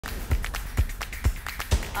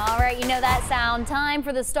All right, you know that sound. Time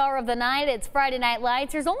for the star of the night. It's Friday Night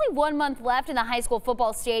Lights. There's only 1 month left in the high school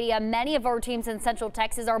football stadium. Many of our teams in Central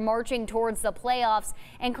Texas are marching towards the playoffs.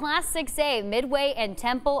 In Class 6A, Midway and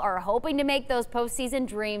Temple are hoping to make those postseason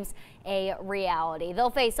dreams a reality. They'll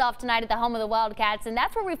face off tonight at the home of the Wildcats, and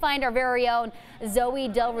that's where we find our very own Zoe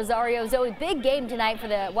Del Rosario. Zoe, big game tonight for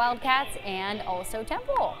the Wildcats and also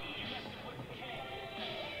Temple.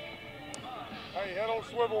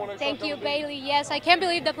 Thank you, Bailey. Yes, I can't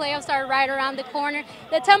believe the playoffs are right around the corner.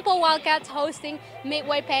 The Temple Wildcats hosting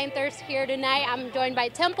Midway Panthers here tonight. I'm joined by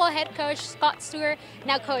Temple head coach Scott Stewart.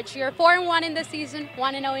 Now, coach, you're 4-1 in the season,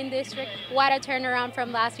 1-0 in district. What a turnaround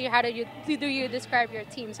from last year. How do you describe your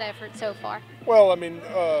team's effort so far? Well, I mean,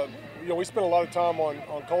 we spent a lot of time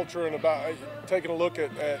on culture and about taking a look at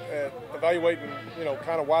evaluating,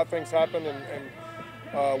 kind of why things happen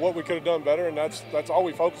and what we could have done better, and that's all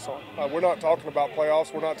we focus on. We're not talking about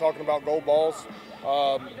playoffs. We're not talking about gold balls.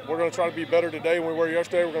 We're going to try to be better today than we were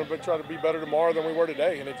yesterday. We're going to try to be better tomorrow than we were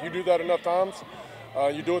today. And if you do that enough times,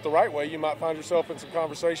 you do it the right way, you might find yourself in some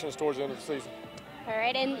conversations towards the end of the season. All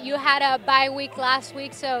right, and you had a bye week last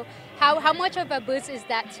week, so how much of a boost is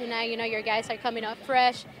that tonight? Your guys are coming up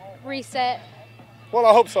fresh, reset. Well,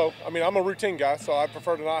 I hope so. I mean, I'm a routine guy, so I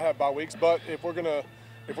prefer to not have bye weeks. But if we're gonna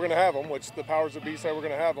have them, which the powers that be say we're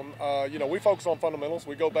going to have them, we focus on fundamentals.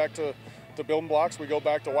 We go back to building blocks. We go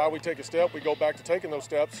back to why we take a step. We go back to taking those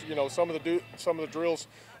steps. Some of the drills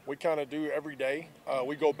we kind of do every day.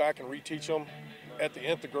 We go back and reteach them at the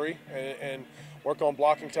nth degree and work on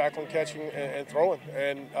blocking, tackling, catching, and throwing.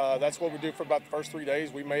 And that's what we do for about the first 3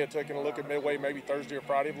 days. We may have taken a look at Midway maybe Thursday or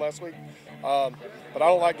Friday of last week. But I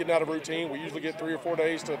don't like getting out of routine. We usually get 3 or 4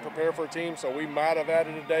 days to prepare for a team, so we might have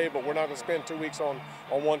added a day, but we're not going to spend 2 weeks on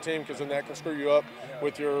one team because then that can screw you up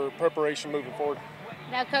with your preparation moving forward.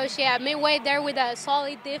 Now, Coach, Midway there with a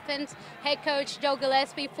solid defense. Head coach Joe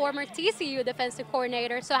Gillespie, former TCU defensive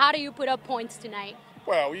coordinator. So how do you put up points tonight?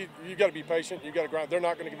 Well, you got to be patient. You got to grind. They're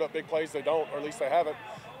not going to give up big plays. They don't, or at least they haven't.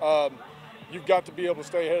 You've got to be able to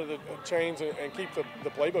stay ahead of the chains and keep the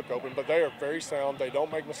playbook open. But they are very sound. They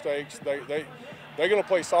don't make mistakes. They're going to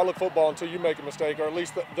play solid football until you make a mistake, or at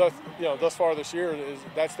least thus far this year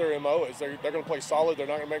that's their MO. Is they're going to play solid. They're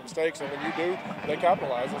not going to make mistakes, and when you do, they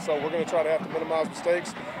capitalize. And so we're going to try to have to minimize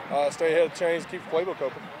mistakes, stay ahead of the chains, keep the playbook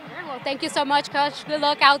open. Well, thank you so much, Coach. Good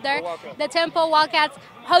luck out there. The Temple Wildcats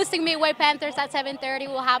hosting Midway Panthers at 7:30.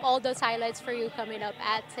 We'll have all those highlights for you coming up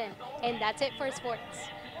at 10. And that's it for sports.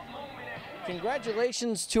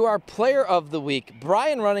 Congratulations to our player of the week,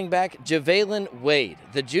 Bryan running back Javalen Wade.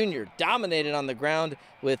 The junior dominated on the ground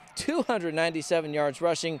with 297 yards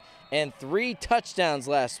rushing and 3 touchdowns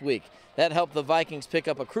last week. That helped the Vikings pick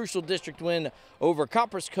up a crucial district win over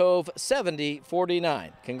Copperas Cove,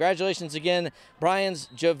 70-49. Congratulations again, Bryan's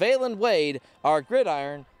Javalen Wade, our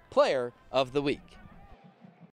Gridiron Player of the Week.